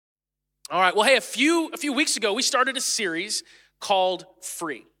All right, well, hey, a few weeks ago, we started a series called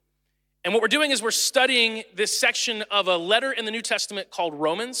Free. And what we're doing is we're studying this section of a letter in the New Testament called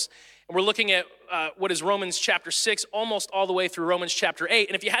Romans. And we're looking at what is Romans chapter 6, almost all the way through Romans chapter 8.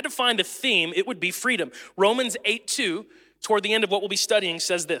 And if you had to find a theme, it would be freedom. Romans 8:2, toward the end of what we'll be studying,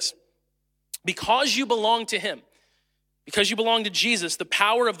 says this: because you belong to him, because you belong to Jesus, the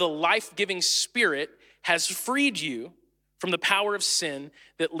power of the life-giving Spirit has freed you from the power of sin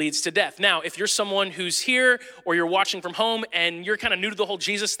that leads to death. Now, if you're someone who's here or you're watching from home and you're kind of new to the whole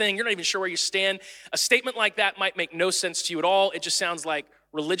Jesus thing, you're not even sure where you stand, a statement like that might make no sense to you at all. It just sounds like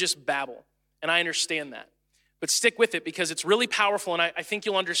religious babble, and I understand that. But stick with it because it's really powerful, and I think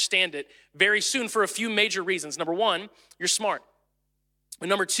you'll understand it very soon for a few major reasons. Number one, you're smart. And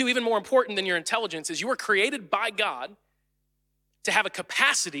number two, even more important than your intelligence, is you were created by God to have a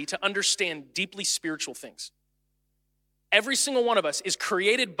capacity to understand deeply spiritual things. Every single one of us is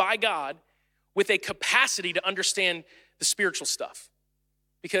created by God with a capacity to understand the spiritual stuff.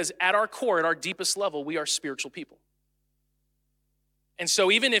 Because at our core, at our deepest level, we are spiritual people. And so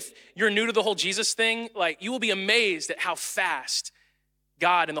even if you're new to the whole Jesus thing, like, you will be amazed at how fast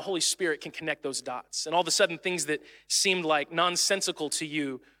God and the Holy Spirit can connect those dots. And all of a sudden, things that seemed like nonsensical to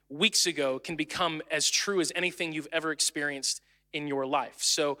you weeks ago can become as true as anything you've ever experienced in your life.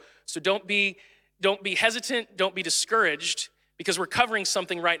 So don't be hesitant, don't be discouraged, because we're covering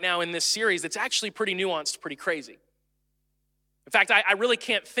something right now in this series that's actually pretty nuanced, pretty crazy. In fact, I really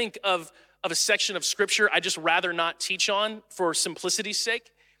can't think of a section of scripture I'd just rather not teach on for simplicity's sake.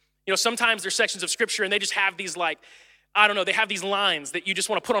 You know, sometimes there's sections of scripture and they just have these they have these lines that you just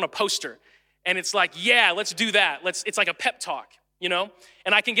want to put on a poster. And it's like, yeah, let's do that. It's like a pep talk, you know?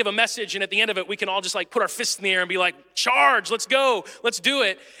 And I can give a message, and at the end of it, we can all just like put our fists in the air and be like, charge, let's go, let's do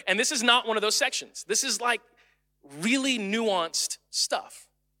it. And this is not one of those sections. This is like really nuanced stuff.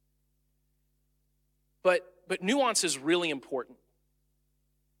 But nuance is really important,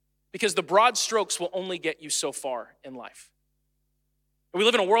 because the broad strokes will only get you so far in life. We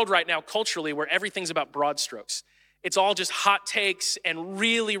live in a world right now culturally where everything's about broad strokes. It's all just hot takes and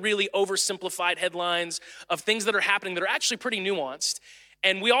really, really oversimplified headlines of things that are happening that are actually pretty nuanced.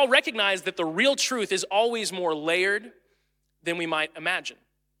 And we all recognize that the real truth is always more layered than we might imagine.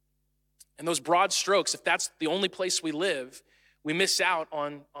 And those broad strokes, if that's the only place we live, we miss out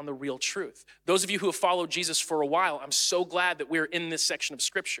on the real truth. Those of you who have followed Jesus for a while, I'm so glad that we're in this section of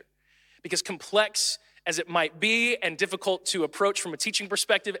scripture. Because complex as it might be and difficult to approach from a teaching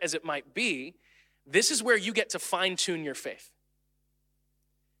perspective as it might be, this is where you get to fine-tune your faith.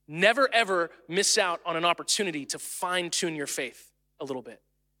 Never, ever miss out on an opportunity to fine-tune your faith a little bit.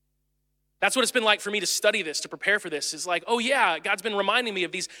 That's what it's been like for me to study this, to prepare for this. Is like, oh yeah, God's been reminding me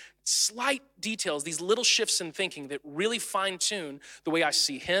of these slight details, these little shifts in thinking that really fine-tune the way I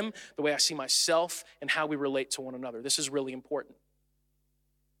see him, the way I see myself, and how we relate to one another. This is really important.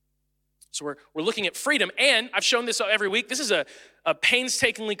 So we're looking at freedom, and I've shown this every week. This is a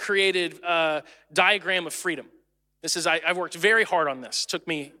painstakingly created diagram of freedom. I've worked very hard on this. It took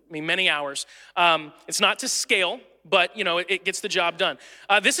me many hours. It's not to scale, but you know it gets the job done.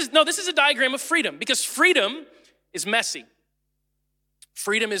 This is a diagram of freedom, because freedom is messy.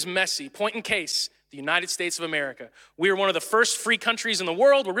 Freedom is messy. Point in case, the United States of America. We are one of the first free countries in the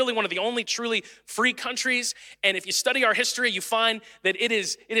world. We're really one of the only truly free countries. And if you study our history, you find that it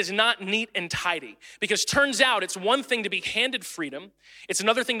is not neat and tidy. Because turns out it's one thing to be handed freedom. It's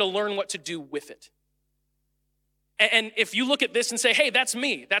another thing to learn what to do with it. And if you look at this and say, hey, that's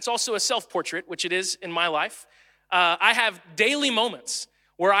me. That's also a self-portrait, which it is in my life. I have daily moments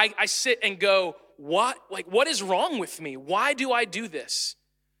where I sit and go, what is wrong with me? Why do I do this?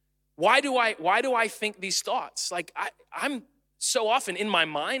 Why do I think these thoughts? Like I'm so often in my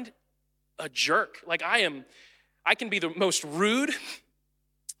mind a jerk. Like I can be the most rude,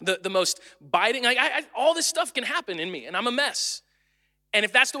 the most biting. All this stuff can happen in me, and I'm a mess. And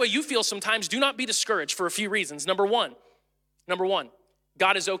if that's the way you feel sometimes, do not be discouraged for a few reasons. Number one,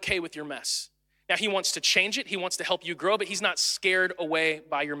 God is okay with your mess. Now, he wants to change it. He wants to help you grow, but he's not scared away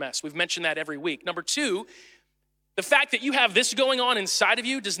by your mess. We've mentioned that every week. Number two, the fact that you have this going on inside of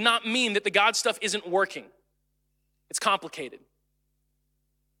you does not mean that the God stuff isn't working. It's complicated.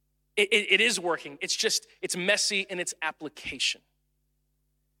 It is working. It's messy in its application.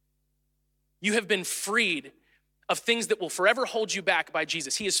 You have been freed of things that will forever hold you back by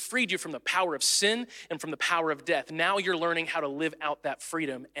Jesus. He has freed you from the power of sin and from the power of death. Now you're learning how to live out that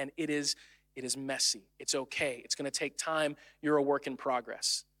freedom, and it is messy. It's okay. It's going to take time. You're a work in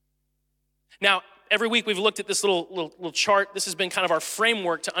progress. Now, every week we've looked at this little chart. This has been kind of our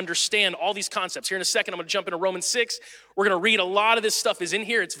framework to understand all these concepts. Here in a second, I'm going to jump into Romans 6. We're going to read a lot of this stuff is in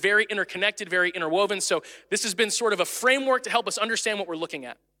here. It's very interconnected, very interwoven. So this has been sort of a framework to help us understand what we're looking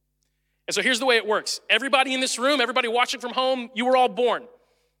at. And so here's the way it works. Everybody in this room, everybody watching from home, you were all born.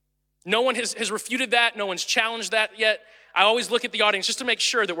 No one has refuted that. No one's challenged that yet. I always look at the audience just to make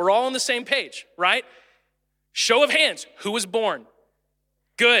sure that we're all on the same page, right? Show of hands, who was born?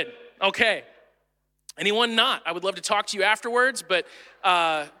 Good, okay. Anyone not? I would love to talk to you afterwards, but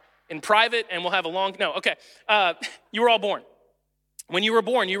in private, and we'll have a long, no, okay. You were all born. When you were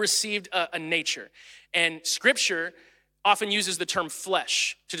born, you received a nature. And Scripture often uses the term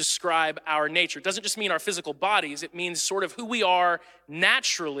flesh to describe our nature. It doesn't just mean our physical bodies. It means sort of who we are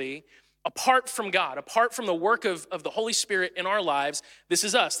naturally apart from God, apart from the work of the Holy Spirit in our lives. This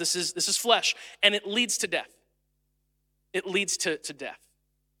is us. This is flesh. And it leads to death. It leads to death.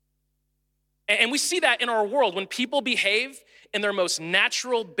 And we see that in our world. When people behave in their most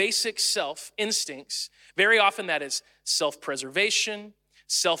natural, basic self instincts, very often that is self-preservation,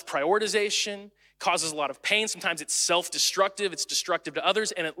 self-prioritization, causes a lot of pain. Sometimes it's self-destructive, it's destructive to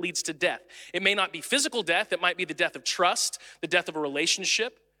others, and it leads to death. It may not be physical death, it might be the death of trust, the death of a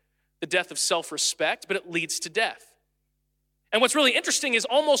relationship, the death of self-respect, but it leads to death. And what's really interesting is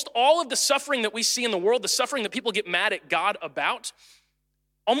almost all of the suffering that we see in the world, the suffering that people get mad at God about,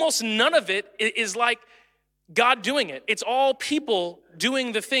 almost none of it is like God doing it. It's all people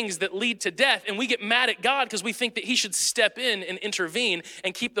doing the things that lead to death, and we get mad at God because we think that he should step in and intervene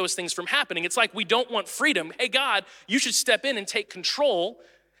and keep those things from happening. It's like we don't want freedom. Hey, God, you should step in and take control,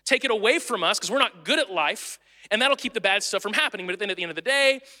 take it away from us because we're not good at life, and that'll keep the bad stuff from happening. But then at the end of the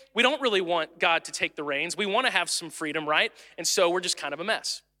day, we don't really want God to take the reins. We want to have some freedom, right? And so we're just kind of a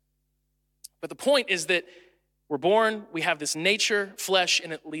mess. But the point is that we're born, we have this nature, flesh,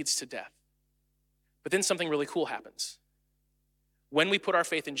 and it leads to death. But then something really cool happens. When we put our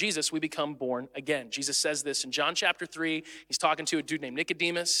faith in Jesus, we become born again. Jesus says this in John chapter 3. He's talking to a dude named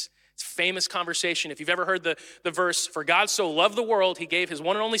Nicodemus. It's a famous conversation. If you've ever heard the verse, for God so loved the world, he gave his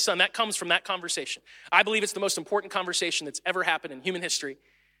one and only son, that comes from that conversation. I believe it's the most important conversation that's ever happened in human history.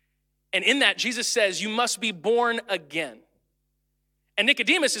 And in that, Jesus says, you must be born again. And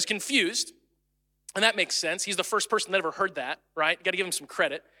Nicodemus is confused. And that makes sense. He's the first person that ever heard that, right? You got to give him some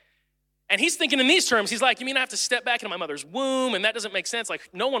credit. And he's thinking in these terms. He's like, you mean I have to step back into my mother's womb? And that doesn't make sense. Like,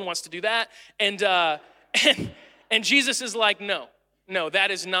 no one wants to do that. And Jesus is like, no,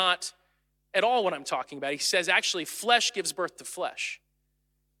 that is not at all what I'm talking about. He says, actually, flesh gives birth to flesh.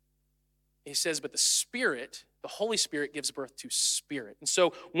 He says, but the Spirit, the Holy Spirit gives birth to spirit. And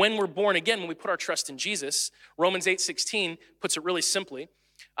so when we're born again, when we put our trust in Jesus, Romans 8:16 puts it really simply,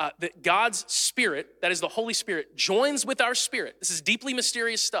 that God's Spirit, that is the Holy Spirit, joins with our spirit. This is deeply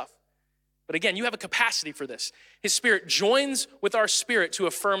mysterious stuff. But again, you have a capacity for this. His Spirit joins with our spirit to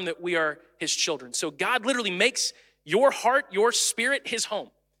affirm that we are his children. So God literally makes your heart, your spirit, his home.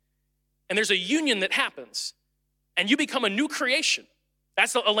 And there's a union that happens. And you become a new creation.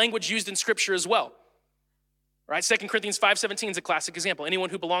 That's a language used in Scripture as well. Right? 2 Corinthians 5:17 is a classic example. Anyone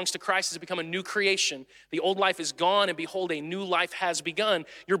who belongs to Christ has become a new creation. The old life is gone, and behold, a new life has begun.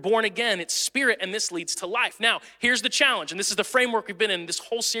 You're born again. It's spirit, and this leads to life. Now, here's the challenge, and this is the framework we've been in this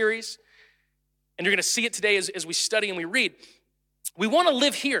whole series, and you're going to see it today as we study and we read. We want to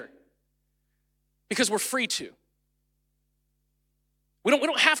live here because we're free to. We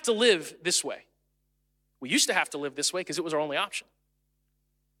don't have to live this way. We used to have to live this way because it was our only option.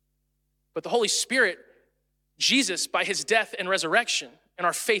 But the Holy Spirit, Jesus, by his death and resurrection and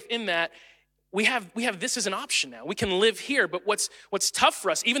our faith in that, we have this as an option now. We can live here, but what's tough for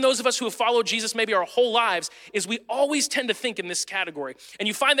us, even those of us who have followed Jesus maybe our whole lives, is we always tend to think in this category. And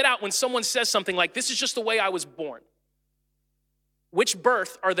you find that out when someone says something like, this is just the way I was born. Which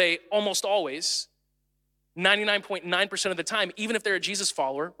birth are they almost always, 99.9% of the time, even if they're a Jesus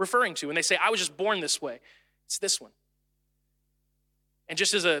follower, referring to? And they say, I was just born this way. It's this one. And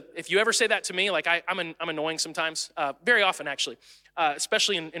just if you ever say that to me, like I'm annoying sometimes, very often actually,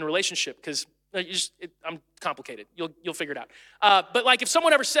 especially in relationship, because I'm complicated. You'll figure it out. But like if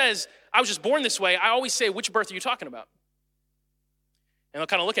someone ever says, I was just born this way, I always say, which birth are you talking about? And they'll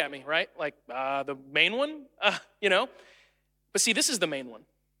kind of look at me, right? Like, the main one, But see, this is the main one.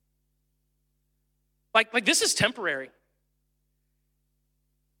 Like this is temporary.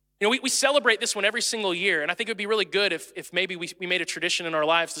 We celebrate this one every single year, and I think it would be really good if maybe we made a tradition in our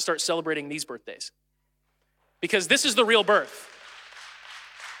lives to start celebrating these birthdays. Because this is the real birth.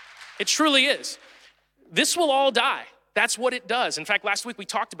 It truly is. This will all die. That's what it does. In fact, last week we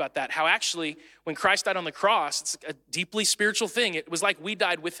talked about that, how actually when Christ died on the cross, it's a deeply spiritual thing. It was like we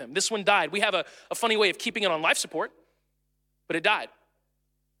died with him. This one died. We have a funny way of keeping it on life support, but it died.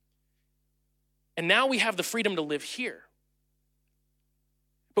 And now we have the freedom to live here.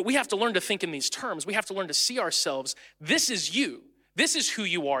 But we have to learn to think in these terms. We have to learn to see ourselves. This is you. This is who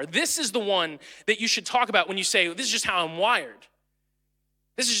you are. This is the one that you should talk about when you say, this is just how I'm wired.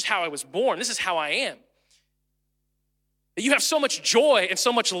 This is just how I was born. This is how I am. That you have so much joy and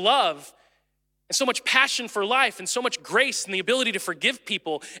so much love and so much passion for life and so much grace and the ability to forgive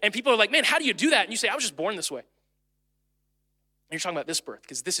people. And people are like, man, how do you do that? And you say, I was just born this way. And you're talking about this birth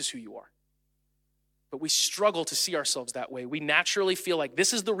because this is who you are. But we struggle to see ourselves that way. We naturally feel like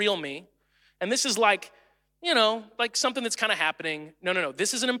this is the real me. And this is like, like something that's kind of happening. No.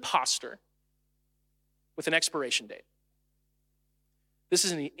 This is an imposter with an expiration date. This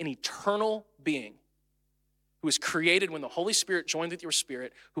is an eternal being who was created when the Holy Spirit joined with your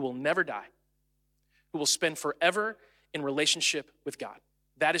spirit, who will never die, who will spend forever in relationship with God.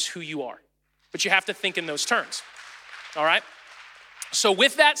 That is who you are. But you have to think in those terms, all right? So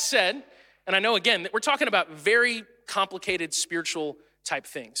with that said, and I know, again, that we're talking about very complicated spiritual type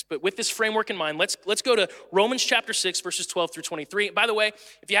things. But with this framework in mind, let's go to Romans chapter 6, verses 12 through 23. By the way,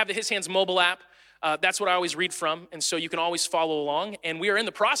 if you have the His Hands mobile app, that's what I always read from, and so you can always follow along. And we are in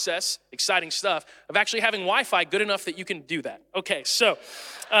the process, exciting stuff, of actually having Wi-Fi good enough that you can do that. Okay, so,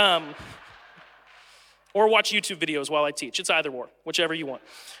 or watch YouTube videos while I teach. It's either or, whichever you want.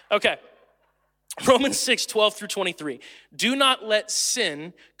 Okay. Romans 6, 12 through 23. Do not let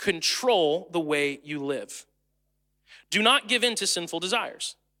sin control the way you live. Do not give in to sinful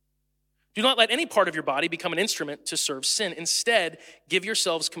desires. Do not let any part of your body become an instrument to serve sin. Instead, give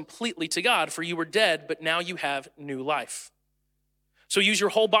yourselves completely to God, for you were dead, but now you have new life. So use your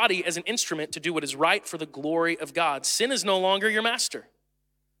whole body as an instrument to do what is right for the glory of God. Sin is no longer your master,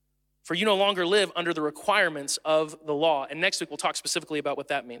 for you no longer live under the requirements of the law. And next week, we'll talk specifically about what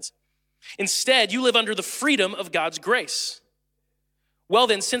that means. Instead, you live under the freedom of God's grace. Well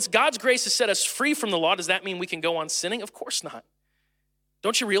then, since God's grace has set us free from the law, does that mean we can go on sinning? Of course not.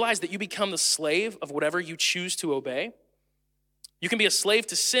 Don't you realize that you become the slave of whatever you choose to obey? You can be a slave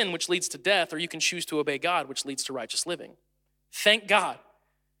to sin, which leads to death, or you can choose to obey God, which leads to righteous living. Thank God.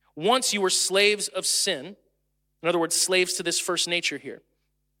 Once you were slaves of sin, in other words, slaves to this first nature here.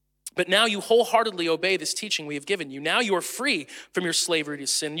 But now you wholeheartedly obey this teaching we have given you. Now you are free from your slavery to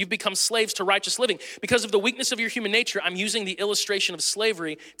sin. You've become slaves to righteous living. Because of the weakness of your human nature, I'm using the illustration of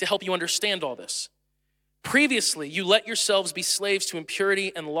slavery to help you understand all this. Previously, you let yourselves be slaves to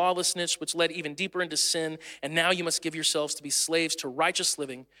impurity and lawlessness, which led even deeper into sin. And now you must give yourselves to be slaves to righteous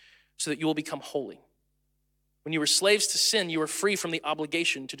living so that you will become holy. When you were slaves to sin, you were free from the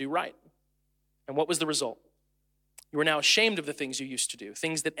obligation to do right. And what was the result? You are now ashamed of the things you used to do,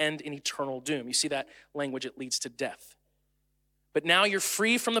 things that end in eternal doom. You see that language, it leads to death. But now you're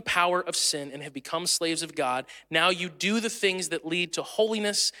free from the power of sin and have become slaves of God. Now you do the things that lead to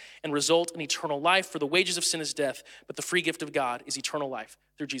holiness and result in eternal life. For the wages of sin is death, but the free gift of God is eternal life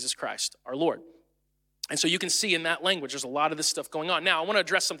through Jesus Christ, our Lord. And so you can see in that language, there's a lot of this stuff going on. Now, I want to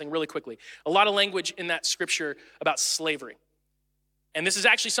address something really quickly. A lot of language in that scripture about slavery. And this is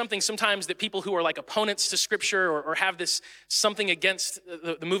actually something sometimes that people who are like opponents to scripture or have this something against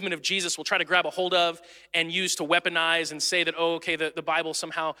the movement of Jesus will try to grab a hold of and use to weaponize and say that, oh, okay, the Bible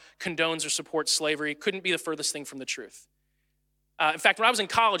somehow condones or supports slavery. Couldn't be the furthest thing from the truth. In fact, when I was in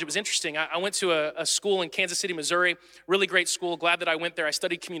college, it was interesting. I went to a school in Kansas City, Missouri, really great school. Glad that I went there. I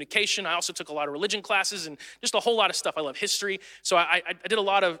studied communication. I also took a lot of religion classes and just a whole lot of stuff. I love history. So I took a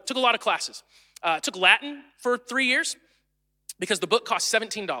lot of classes. Took Latin for 3 years. Because the book cost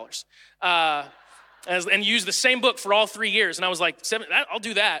 $17 and used the same book for all 3 years. And I was like, I'll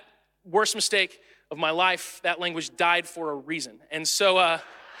do that. Worst mistake of my life. That language died for a reason. And so,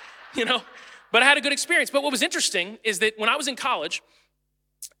 but I had a good experience. But what was interesting is that when I was in college,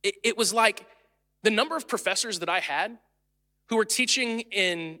 it was like the number of professors that I had who were teaching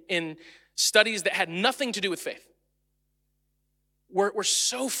in studies that had nothing to do with faith were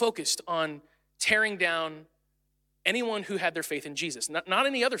so focused on tearing down anyone who had their faith in Jesus, not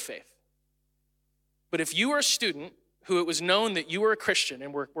any other faith. But if you were a student who it was known that you were a Christian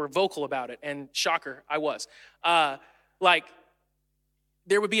and were vocal about it, and shocker, I was, there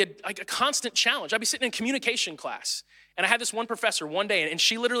would be a constant challenge. I'd be sitting in communication class, and I had this one professor one day, and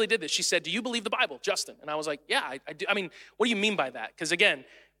she literally did this. She said, "Do you believe the Bible, Justin?" And I was like, "Yeah, I do." I mean, what do you mean by that? Because again,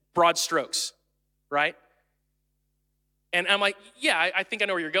 broad strokes, right? And I'm like, yeah, I think I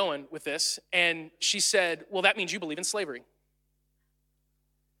know where you're going with this. And she said, well, that means you believe in slavery.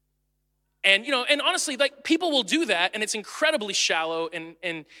 And, and honestly, like people will do that and it's incredibly shallow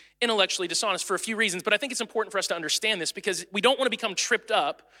and intellectually dishonest for a few reasons. But I think it's important for us to understand this because we don't want to become tripped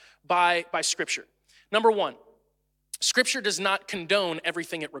up by Scripture. Number one, Scripture does not condone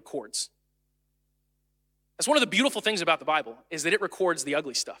everything it records. That's one of the beautiful things about the Bible is that it records the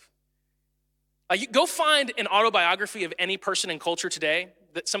ugly stuff. You go find an autobiography of any person in culture today,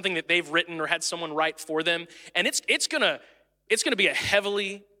 that's something that they've written or had someone write for them, and it's gonna be a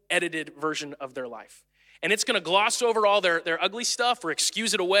heavily edited version of their life. And it's gonna gloss over all their ugly stuff or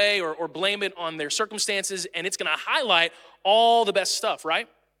excuse it away or blame it on their circumstances, and it's gonna highlight all the best stuff, right?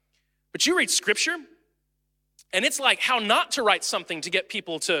 But you read Scripture, and it's like how not to write something to get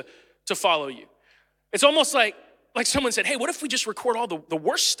people to follow you. It's almost like someone said, hey, what if we just record all the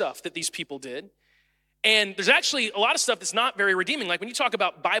worst stuff that these people did? And there's actually a lot of stuff that's not very redeeming. Like when you talk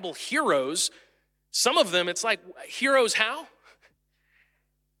about Bible heroes, some of them, it's like, heroes how?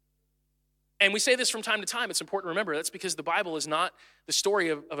 And we say this from time to time. It's important to remember that's because the Bible is not the story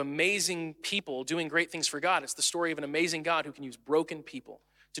of amazing people doing great things for God. It's the story of an amazing God who can use broken people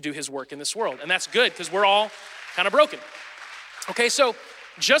to do his work in this world. And that's good because we're all kind of broken. Okay, so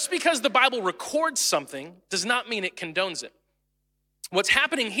just because the Bible records something does not mean it condones it. What's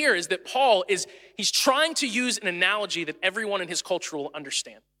happening here is that Paul he's trying to use an analogy that everyone in his culture will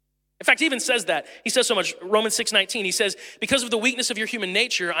understand. In fact, he even says that. He says so much, Romans 6:19, he says, because of the weakness of your human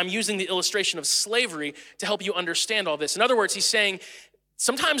nature, I'm using the illustration of slavery to help you understand all this. In other words, he's saying,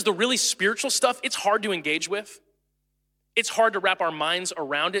 sometimes the really spiritual stuff, it's hard to engage with. It's hard to wrap our minds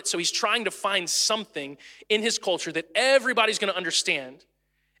around it. So he's trying to find something in his culture that everybody's gonna understand.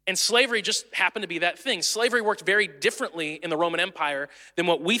 And slavery just happened to be that thing. Slavery worked very differently in the Roman Empire than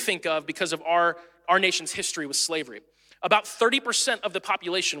what we think of because of our nation's history with slavery. About 30% of the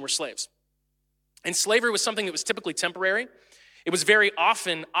population were slaves. And slavery was something that was typically temporary. It was very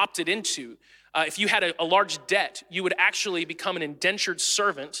often opted into. If you had a large debt, you would actually become an indentured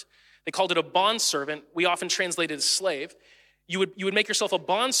servant. They called it a bond servant. We often translate it as slave. You would make yourself a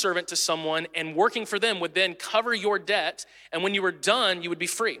bondservant to someone, and working for them would then cover your debt, and when you were done, you would be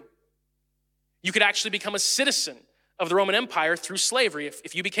free. You could actually become a citizen of the Roman Empire through slavery.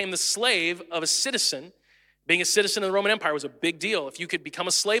 If you became the slave of a citizen, being a citizen of the Roman Empire was a big deal. If you could become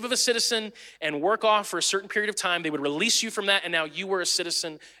a slave of a citizen and work off for a certain period of time, they would release you from that, and now you were a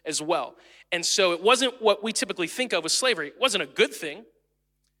citizen as well. And so it wasn't what we typically think of as slavery. It wasn't a good thing,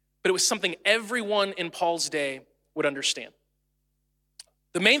 but it was something everyone in Paul's day would understand.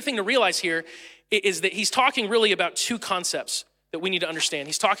 The main thing to realize here is that he's talking really about two concepts that we need to understand.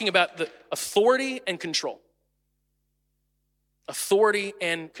 He's talking about the authority and control. Authority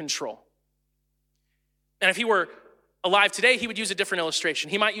and control. And if he were alive today, he would use a different illustration.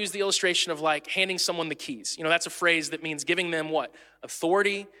 He might use the illustration of like handing someone the keys. That's a phrase that means giving them what?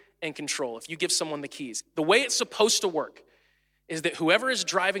 Authority and control. If you give someone the keys. The way it's supposed to work is that whoever is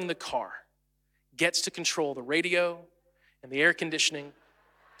driving the car gets to control the radio and the air conditioning.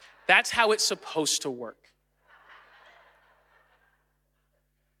 That's how it's supposed to work.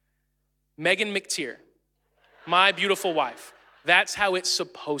 Megan McTeer, my beautiful wife, that's how it's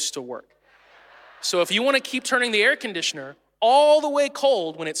supposed to work. So if you want to keep turning the air conditioner all the way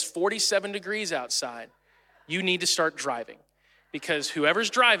cold when it's 47 degrees outside, you need to start driving. Because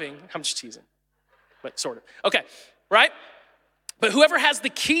whoever's driving, I'm just teasing, but sort of. Okay, right? But whoever has the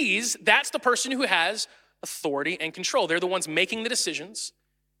keys, that's the person who has authority and control. They're the ones making the decisions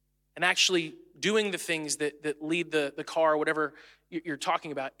and actually doing the things that lead the car, whatever you're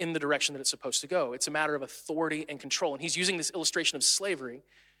talking about, in the direction that it's supposed to go. It's a matter of authority and control. And he's using this illustration of slavery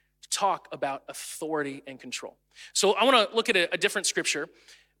to talk about authority and control. So I want to look at a different scripture.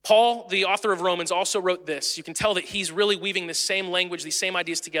 Paul, the author of Romans, also wrote this. You can tell that he's really weaving the same language, these same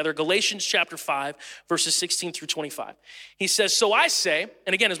ideas together. Galatians chapter 5, verses 16 through 25. He says, so I say,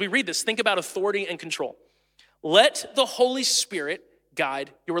 and again, as we read this, think about authority and control. Let the Holy Spirit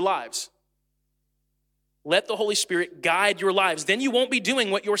guide your lives. Let the Holy Spirit guide your lives. Then you won't be doing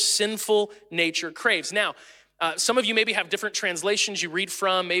what your sinful nature craves. Now, some of you maybe have different translations you read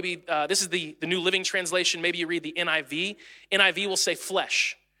from. Maybe this is the New Living Translation. Maybe you read the NIV. NIV will say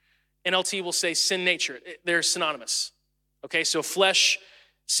flesh. NLT will say sin nature. They're synonymous. Okay, so flesh,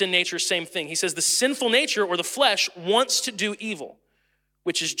 sin nature, same thing. He says the sinful nature or the flesh wants to do evil,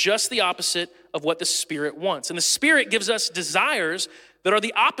 which is just the opposite of what the Spirit wants. And the Spirit gives us desires that are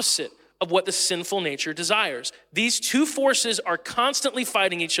the opposite of what the sinful nature desires. These two forces are constantly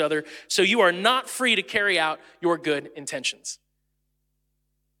fighting each other, so you are not free to carry out your good intentions.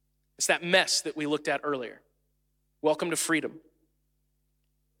 It's that mess that we looked at earlier. Welcome to freedom.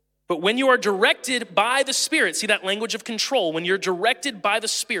 But when you are directed by the Spirit, see that language of control, when you're directed by the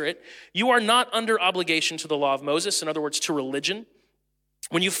Spirit, you are not under obligation to the law of Moses, in other words, to religion.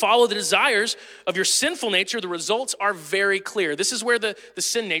 When you follow the desires of your sinful nature, the results are very clear. This is where the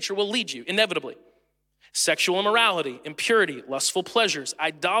sin nature will lead you, inevitably. Sexual immorality, impurity, lustful pleasures,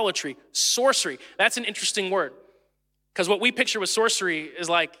 idolatry, sorcery. That's an interesting word. Because what we picture with sorcery is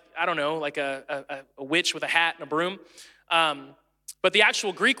like, I don't know, like a witch with a hat and a broom. But the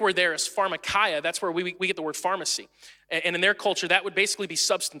actual Greek word there is pharmakeia. That's where we get the word pharmacy. And in their culture, that would basically be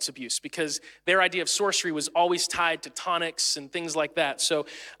substance abuse because their idea of sorcery was always tied to tonics and things like that. So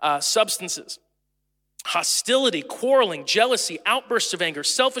substances. Hostility, quarreling, jealousy, outbursts of anger,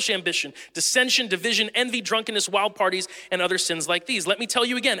 selfish ambition, dissension, division, envy, drunkenness, wild parties, and other sins like these. Let me tell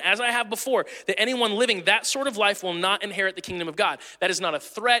you again, as I have before, that anyone living that sort of life will not inherit the kingdom of God. That is not a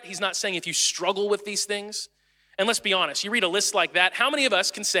threat. He's not saying if you struggle with these things. And let's be honest, you read a list like that, how many of us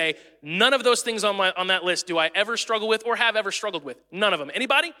can say, none of those things on that list do I ever struggle with or have ever struggled with? None of them.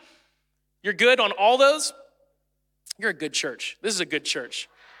 Anybody? You're good on all those? You're a good church. This is a good church.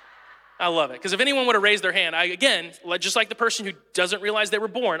 I love it. Because if anyone would have raised their hand, just like the person who doesn't realize they were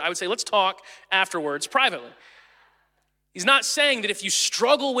born, I would say, let's talk afterwards privately. He's not saying that if you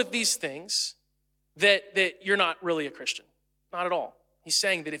struggle with these things, that you're not really a Christian. Not at all. He's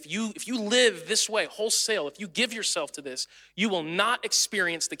saying that if you live this way, wholesale, if you give yourself to this, you will not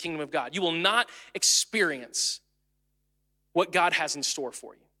experience the kingdom of God. You will not experience what God has in store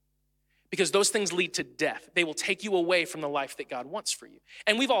for you. Because those things lead to death. They will take you away from the life that God wants for you.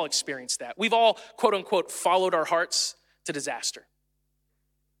 And we've all experienced that. We've all, quote unquote, followed our hearts to disaster.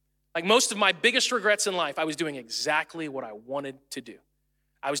 Like most of my biggest regrets in life, I was doing exactly what I wanted to do.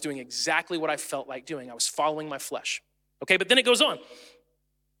 I was doing exactly what I felt like doing. I was following my flesh. Okay, but then it goes on.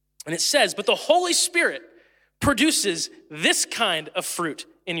 And it says, but the Holy Spirit produces this kind of fruit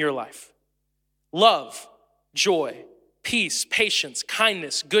in your life. Love, joy, peace, patience,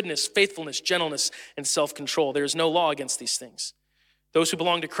 kindness, goodness, faithfulness, gentleness, and self-control. There is no law against these things. Those who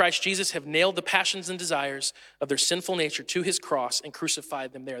belong to Christ Jesus have nailed the passions and desires of their sinful nature to his cross and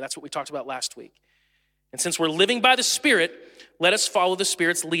crucified them there. That's what we talked about last week. And since we're living by the Spirit, let us follow the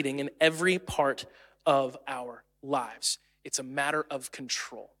Spirit's leading in every part of our lives. It's a matter of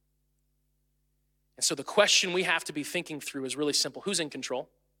control. And so the question we have to be thinking through is really simple. Who's in control?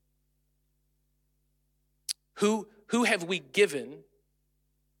 Who have we given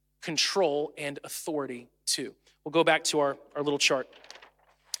control and authority to? We'll go back to our little chart.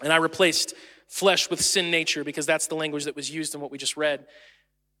 And I replaced flesh with sin nature because that's the language that was used in what we just read.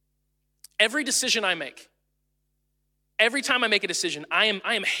 Every decision I make, every time I make a decision, I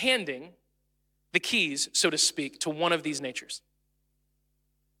am handing the keys, so to speak, to one of these natures.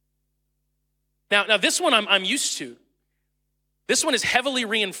 Now this one I'm used to. This one is heavily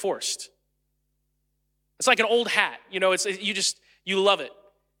reinforced. It's like an old hat, you love it.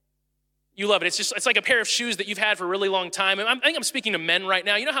 You love it. It's like a pair of shoes that you've had for a really long time. And I think I'm speaking to men right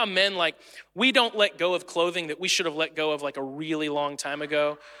now. You know how men, we don't let go of clothing that we should have let go of a really long time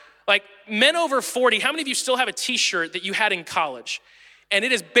ago? Like men over 40, how many of you still have a t-shirt that you had in college? And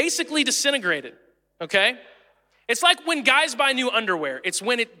it is basically disintegrated, okay? It's like when guys buy new underwear. It's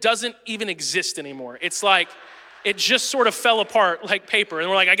when it doesn't even exist anymore. It's like it just sort of fell apart like paper. And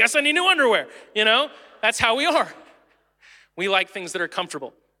we're like, I guess I need new underwear, That's how we are. We like things that are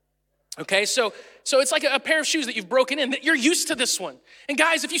comfortable. Okay, so it's like a pair of shoes that you've broken in, that you're used to this one. And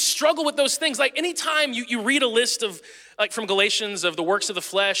guys, if you struggle with those things, anytime you read a list of, from Galatians, of the works of the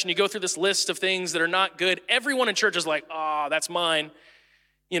flesh, and you go through this list of things that are not good, everyone in church is like, that's mine,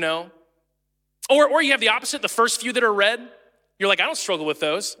 Or you have the opposite, the first few that are read, you're like, I don't struggle with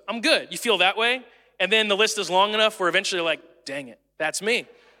those, I'm good. You feel that way? And then the list is long enough where eventually you're like, dang it, that's me.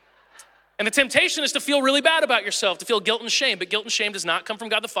 And the temptation is to feel really bad about yourself, to feel guilt and shame. But guilt and shame does not come from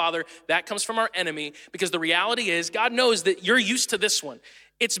God the Father. That comes from our enemy, because the reality is God knows that you're used to this one.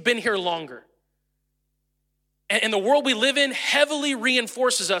 It's been here longer. And the world we live in heavily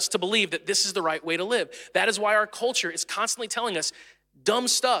reinforces us to believe that this is the right way to live. That is why our culture is constantly telling us dumb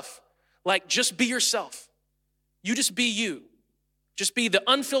stuff like just be yourself. You just be you. Just be the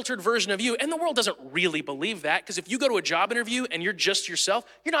unfiltered version of you. And the world doesn't really believe that, because if you go to a job interview and you're just yourself,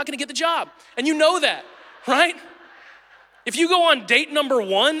 you're not gonna get the job. And you know that, right? If you go on date number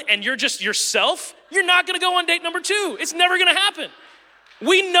 1 and you're just yourself, you're not gonna go on date number 2. It's never gonna happen.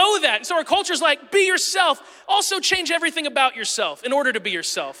 We know that. And so our culture's like, be yourself. Also change everything about yourself in order to be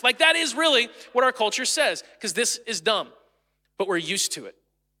yourself. That is really what our culture says, because this is dumb. But we're used to it.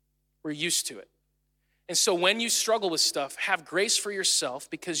 We're used to it. And so when you struggle with stuff, have grace for yourself,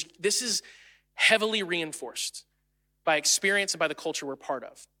 because this is heavily reinforced by experience and by the culture we're part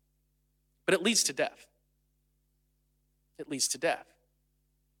of. but it leads to death. It leads to death.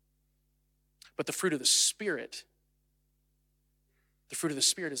 But the fruit of the Spirit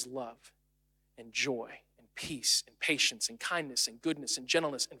is love and joy and peace and patience and kindness and goodness and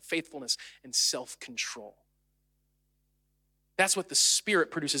gentleness and faithfulness and self-control. That's what the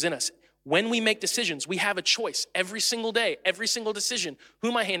Spirit produces in us. When we make decisions, we have a choice every single day, every single decision. Who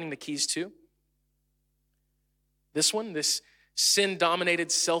am I handing the keys to? This one, this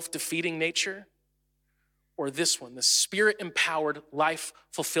sin-dominated, self-defeating nature? Or this one, the Spirit-empowered,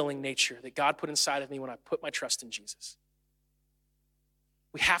 life-fulfilling nature that God put inside of me when I put my trust in Jesus?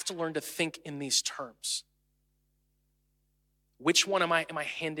 We have to learn to think in these terms. Which one am I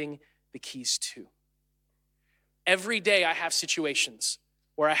handing the keys to? Every day I have situations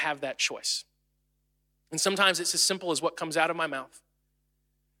where I have that choice. And sometimes it's as simple as what comes out of my mouth.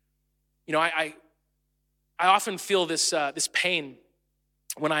 You know, I often feel this pain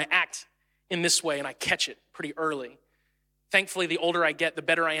when I act in this way and I catch it pretty early. Thankfully, the older I get, the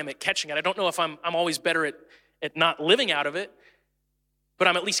better I am at catching it. I don't know if I'm always better at not living out of it, but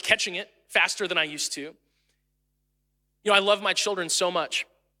I'm at least catching it faster than I used to. You know, I love my children so much,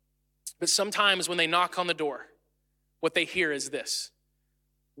 but sometimes when they knock on the door, what they hear is this: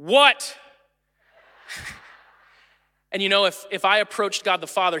 what? And you know, if I approached God the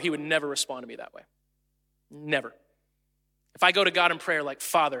Father, he would never respond to me that way. Never. If I go to God in prayer like,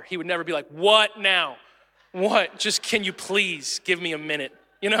 Father, he would never be like, what now? What? Just can you please give me a minute,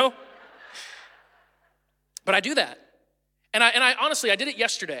 you know? But I do that. And I honestly, I did it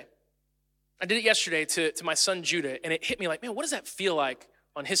yesterday. I did it yesterday to my son Judah, and it hit me like, man, what does that feel like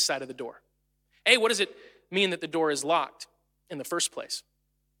on his side of the door? A, what does it mean that the door is locked in the first place?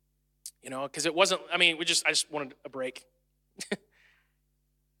 You know, because it wasn't, I mean, I just wanted a break.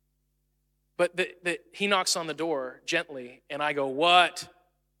 But he knocks on the door gently, and I go, what?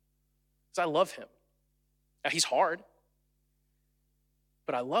 Because I love him. Now, he's hard,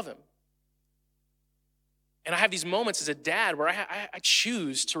 but I love him. And I have these moments as a dad where I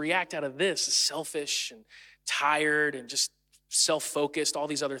choose to react out of this, selfish and tired and just self-focused, all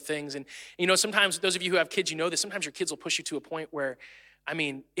these other things. And you know, sometimes those of you who have kids, you know this, sometimes your kids will push you to a point where, I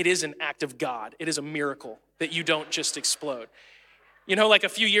mean, it is an act of God. It is a miracle that you don't just explode. You know, like a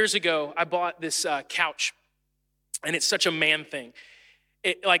few years ago, I bought this couch, and it's such a man thing.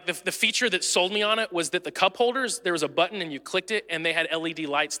 Like the feature that sold me on it was that the cup holders, there was a button and you clicked it, and they had LED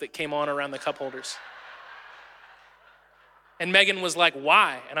lights that came on around the cup holders. And Megan was like,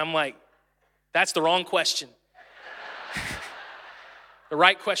 why? And I'm like, that's the wrong question. The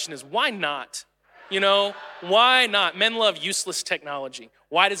right question is, why not? You know, why not? Men love useless technology.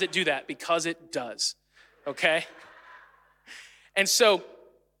 Why does it do that? Because it does, okay? And so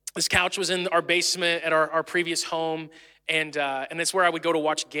this couch was in our basement at our previous home, and it's where I would go to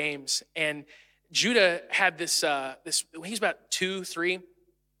watch games. And Judah had this when he was about 2, 3,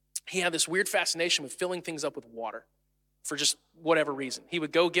 he had this weird fascination with filling things up with water for just whatever reason. He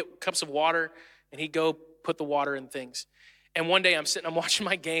would go get cups of water, and he'd go put the water in things. And one day I'm watching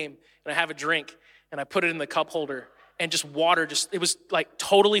my game, and I have a drink, and I put it in the cup holder, and just water, it was like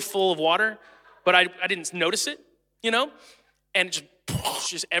totally full of water, but I didn't notice it, you know? And it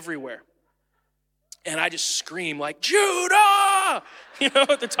just everywhere. And I just scream like, Judah, you know,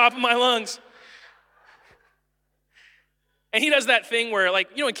 at the top of my lungs. And he does that thing where, like,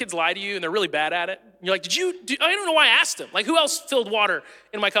 you know when kids lie to you and they're really bad at it? You're like, I don't know why I asked him. Like, who else filled water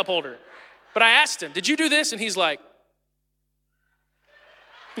in my cup holder? But I asked him, did you do this? And he's like,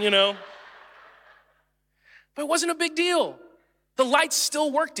 you know. But it wasn't a big deal. The lights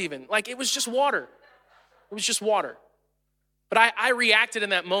still worked even. Like, it was just water. It was just water. But I reacted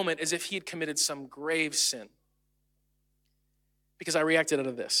in that moment as if he had committed some grave sin. Because I reacted out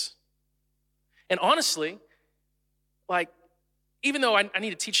of this. And honestly, like, even though I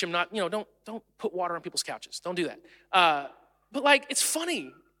need to teach him not, you know, don't put water on people's couches. Don't do that. But like, it's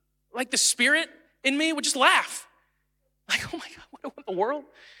funny. Like, the spirit in me would just laugh. Like, oh my God, what in the world?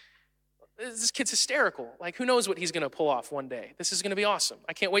 This kid's hysterical. Like, who knows what he's going to pull off one day? This is going to be awesome.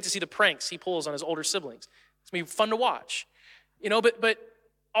 I can't wait to see the pranks he pulls on his older siblings. It's going to be fun to watch. You know, but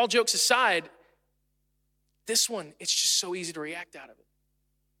all jokes aside, this one, it's just so easy to react out of it.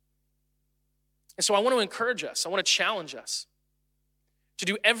 And so I want to encourage us. I want to challenge us to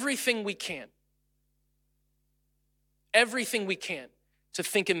do everything we can to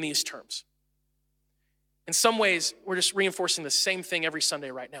think in these terms. In some ways, we're just reinforcing the same thing every Sunday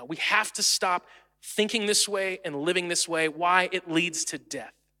right now. We have to stop thinking this way and living this way. Why? It leads to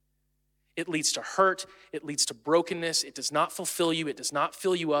death. It leads to hurt. It leads to brokenness. It does not fulfill you. It does not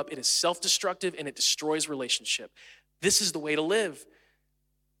fill you up. It is self-destructive, and it destroys relationship. This is the way to live.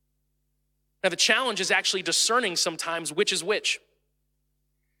 Now, the challenge is actually discerning sometimes which is which.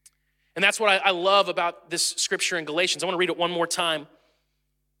 And that's what I love about this scripture in Galatians. I want to read it one more time.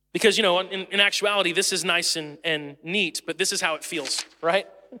 Because, in actuality, this is nice and neat, but this is how it feels, right?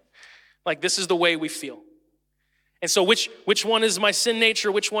 Like, this is the way we feel. And so which one is my sin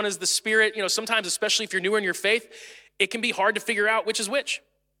nature? Which one is the spirit? Sometimes, especially if you're newer in your faith, it can be hard to figure out which is which.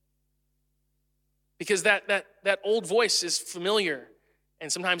 Because that old voice is familiar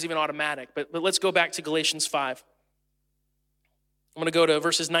and sometimes even automatic. But let's go back to Galatians 5. I'm going to go to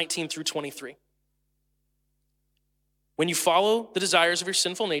verses 19 through 23. When you follow the desires of your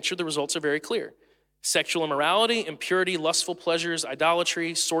sinful nature, the results are very clear. Sexual immorality, impurity, lustful pleasures,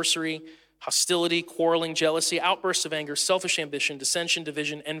 idolatry, sorcery, hostility, quarreling, jealousy, outbursts of anger, selfish ambition, dissension,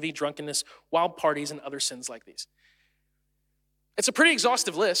 division, envy, drunkenness, wild parties, and other sins like these. It's a pretty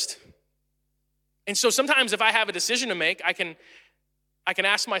exhaustive list. And so sometimes if I have a decision to make, I can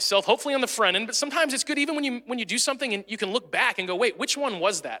ask myself, hopefully on the front end, but sometimes it's good even when you do something and you can look back and go, wait, which one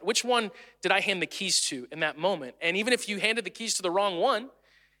was that? Which one did I hand the keys to in that moment? And even if you handed the keys to the wrong one,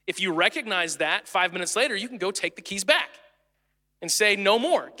 if you recognize that 5 minutes later, you can go take the keys back and say, no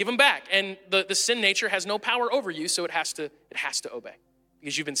more, give them back. And the sin nature has no power over you, so it has to obey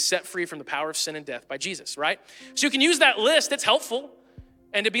because you've been set free from the power of sin and death by Jesus, right? So you can use that list, it's helpful.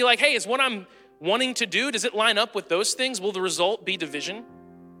 And to be like, hey, is what I'm wanting to do, does it line up with those things? Will the result be division?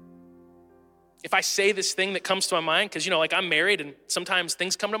 If I say this thing that comes to my mind, because I'm married and sometimes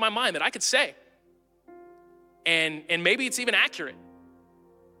things come to my mind that I could say. And maybe it's even accurate.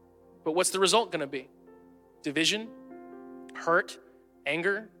 But what's the result gonna be? Division, hurt,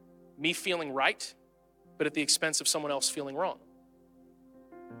 anger, me feeling right, but at the expense of someone else feeling wrong.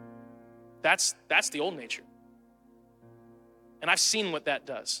 That's the old nature. And I've seen what that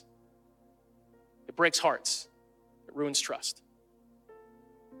does. It breaks hearts. It ruins trust.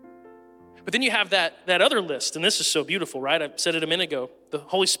 But then you have that other list, and this is so beautiful, right? I said it a minute ago. The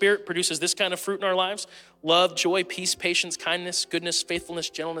Holy Spirit produces this kind of fruit in our lives: love, joy, peace, patience, kindness, goodness, faithfulness,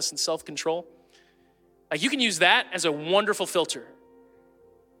 gentleness, and self-control. Like, you can use that as a wonderful filter.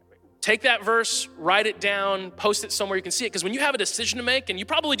 Take that verse, write it down, post it somewhere you can see it. Because when you have a decision to make, and you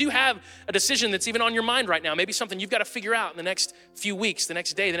probably do have a decision that's even on your mind right now, maybe something you've got to figure out in the next few weeks, the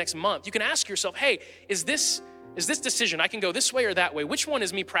next day, the next month, you can ask yourself, hey, is this decision, I can go this way or that way? Which one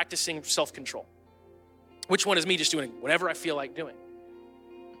is me practicing self-control? Which one is me just doing whatever I feel like doing?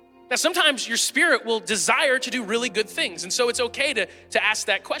 Now, sometimes your spirit will desire to do really good things, and so it's okay to ask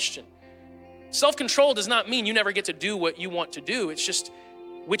that question. Self-control does not mean you never get to do what you want to do. It's just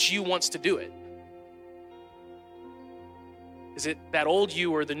which you wants to do it. Is it that old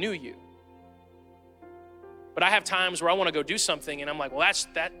you or the new you? But I have times where I want to go do something and I'm like, well,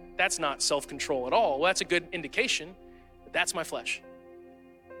 that's not self-control at all. Well, that's a good indication, but that's my flesh.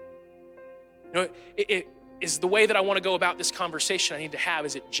 It is the way that I want to go about this conversation I need to have.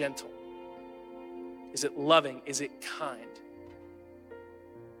 Is it gentle? Is it loving? Is it kind?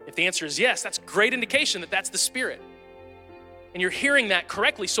 If the answer is yes, that's a great indication that that's the Spirit. And you're hearing that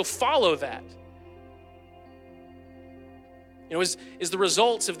correctly, so follow that. Is the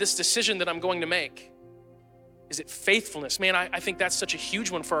results of this decision that I'm going to make, is it faithfulness? Man, I think that's such a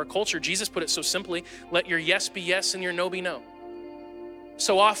huge one for our culture. Jesus put it so simply: let your yes be yes and your no be no.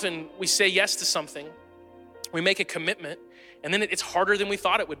 So often we say yes to something, we make a commitment, and then it's harder than we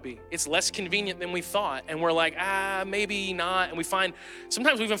thought it would be. It's less convenient than we thought. And we're like, maybe not. And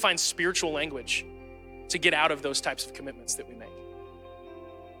sometimes we even find spiritual language to get out of those types of commitments that we make.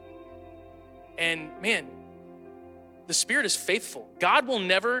 And man, the Spirit is faithful. God will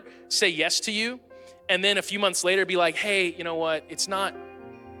never say yes to you and then a few months later be like, hey, you know what? It's not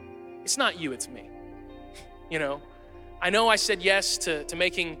you, it's me. I know I said yes to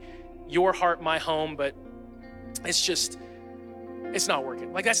making your heart my home, but it's not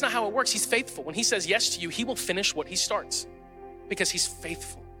working. Like, that's not how it works. He's faithful. When he says yes to you, he will finish what he starts because he's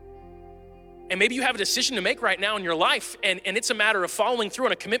faithful. And maybe you have a decision to make right now in your life, and it's a matter of following through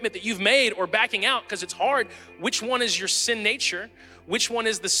on a commitment that you've made or backing out because it's hard. Which one is your sin nature? Which one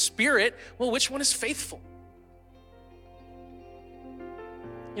is the Spirit? Well, which one is faithful?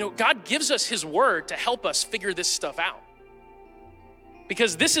 God gives us his word to help us figure this stuff out.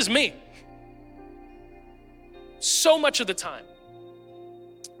 Because this is me. So much of the time.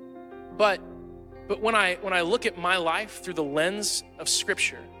 But when I look at my life through the lens of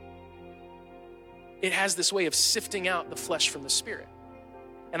Scripture, it has this way of sifting out the flesh from the Spirit.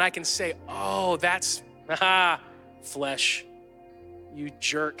 And I can say, oh, that's, flesh, you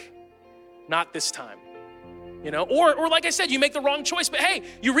jerk, not this time. Or like I said, you make the wrong choice, but hey,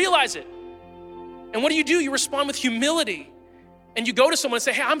 you realize it. And what do? You respond with humility and you go to someone and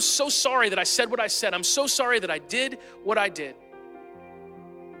say, hey, I'm so sorry that I said what I said. I'm so sorry that I did what I did.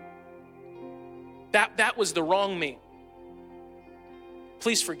 That was the wrong me.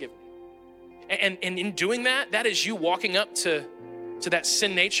 Please forgive me. And in doing that, that is you walking up to that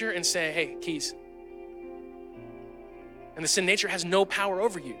sin nature and saying, hey, Keys. And the sin nature has no power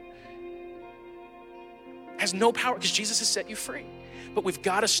over you. Has no power because Jesus has set you free. But we've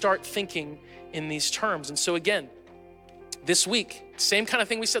got to start thinking in these terms. And so again, this week, same kind of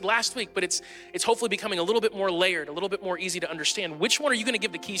thing we said last week, but it's hopefully becoming a little bit more layered, a little bit more easy to understand. Which one are you going to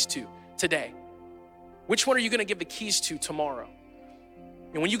give the keys to today? Which one are you going to give the keys to tomorrow?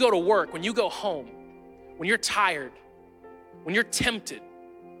 And when you go to work, when you go home, when you're tired, when you're tempted,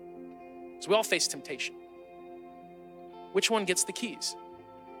 because we all face temptation, which one gets the keys?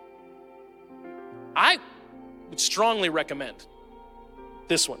 I would strongly recommend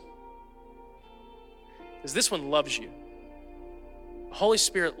this one, because this one loves you. The Holy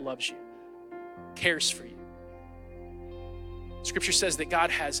Spirit loves you, cares for you. Scripture says that God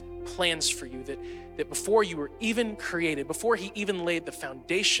has plans for you, that before you were even created, before he even laid the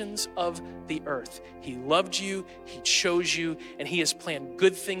foundations of the earth, he loved you, he chose you, and he has planned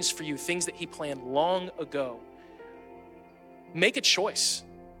good things for you, things that he planned long ago. Make a choice.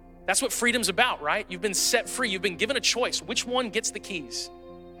 That's what freedom's about, right? You've been set free. You've been given a choice. Which one gets the keys?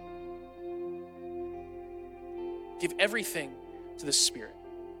 Give everything to the Spirit.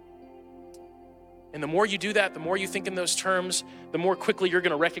 And the more you do that, the more you think in those terms, the more quickly you're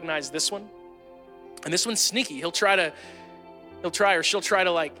going to recognize this one. And this one's sneaky. He'll try or she'll try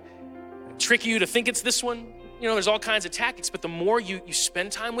to like trick you to think it's this one. You know, there's all kinds of tactics, but the more you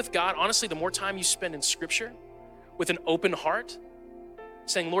spend time with God, honestly, the more time you spend in Scripture with an open heart,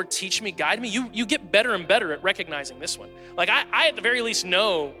 saying, Lord, teach me, guide me, you get better and better at recognizing this one. Like I at the very least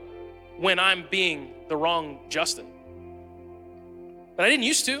know when I'm being the wrong Justin. But I didn't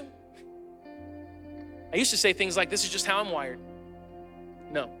used to. I used to say things like, this is just how I'm wired.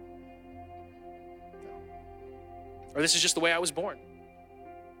 No. Or this is just the way I was born.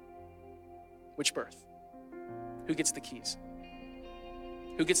 Which birth? Who gets the keys?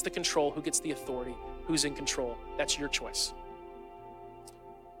 Who gets the control? Who gets the authority? Who's in control? That's your choice.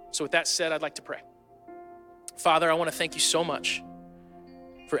 So with that said, I'd like to pray. Father, I want to thank you so much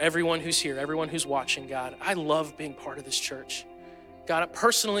for everyone who's here, everyone who's watching, God. I love being part of this church. God,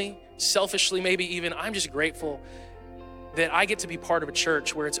 personally, selfishly, maybe even, I'm just grateful that I get to be part of a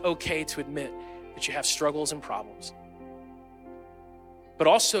church where it's okay to admit that you have struggles and problems. But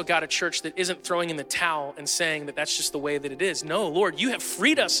also, God, a church that isn't throwing in the towel and saying that that's just the way that it is. No, Lord, you have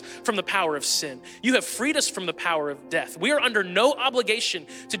freed us from the power of sin. You have freed us from the power of death. We are under no obligation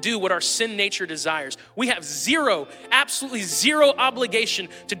to do what our sin nature desires. We have absolutely zero obligation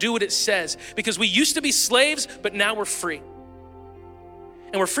to do what it says, because we used to be slaves, but now we're free.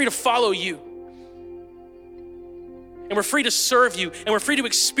 And we're free to follow you. And we're free to serve you. And we're free to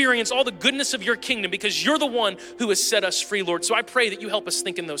experience all the goodness of your kingdom because you're the one who has set us free, Lord. So I pray that you help us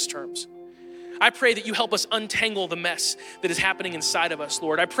think in those terms. I pray that you help us untangle the mess that is happening inside of us,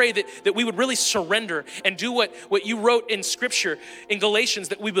 Lord. I pray that we would really surrender and do what you wrote in Scripture in Galatians,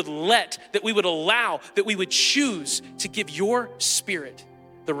 that we would that we would allow, that we would choose to give your Spirit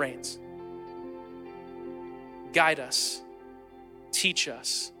the reins. Guide us. Teach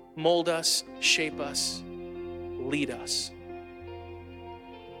us, mold us, shape us, lead us.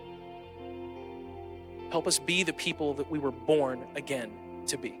 Help us be the people that we were born again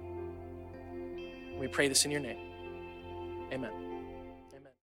to be. We pray this in your name. Amen.